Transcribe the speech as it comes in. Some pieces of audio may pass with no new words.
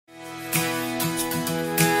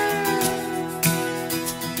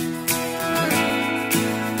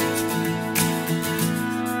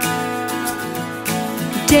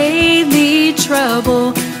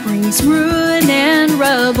trouble brings ruin and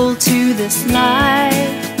rubble to this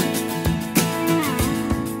life.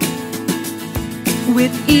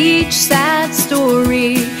 With each sad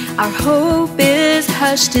story, our hope is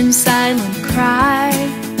hushed in silent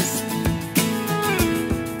cries.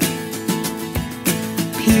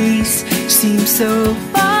 Peace seems so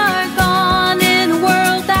far gone in a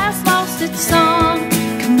world that's lost its song.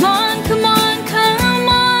 Come on, come on, come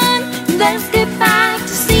on, let's get back to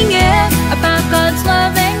singing about God's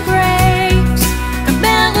love and grace, a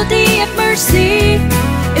melody of mercy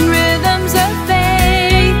in rhythms of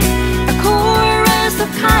faith, a chorus of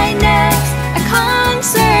kindness, a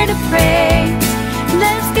concert of praise.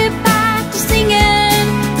 Let's get back to singing,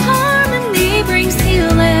 harmony brings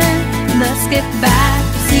healing. Let's get back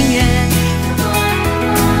to singing.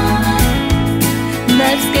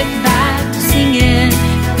 Let's get back to singing.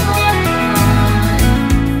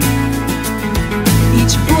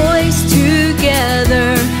 Each voice together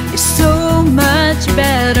is so much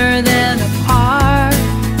better than apart.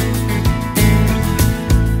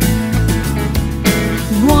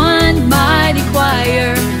 One mighty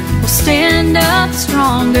choir will stand up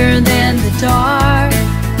stronger than the dark.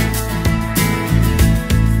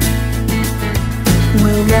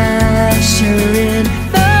 We'll usher in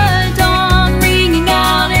the dawn, ringing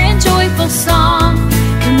out in joyful song.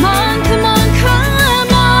 Come on, come on, come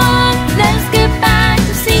on, let's get back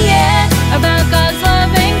to singing about God's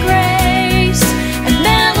love and grace, a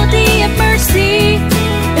melody of mercy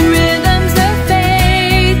in rhythms of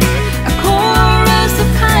faith, a chorus of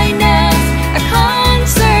kindness, a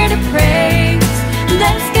concert of praise.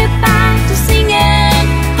 Let's get back to singing,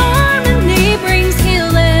 harmony brings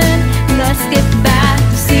healing. Let's get back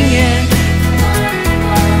to singing.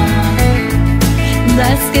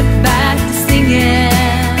 Let's get back to singing.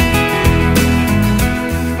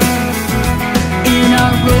 In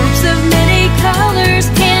our robes of many colors,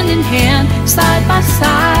 hand in hand, side by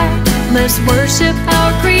side, let's worship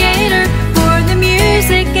our Creator for the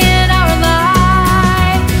music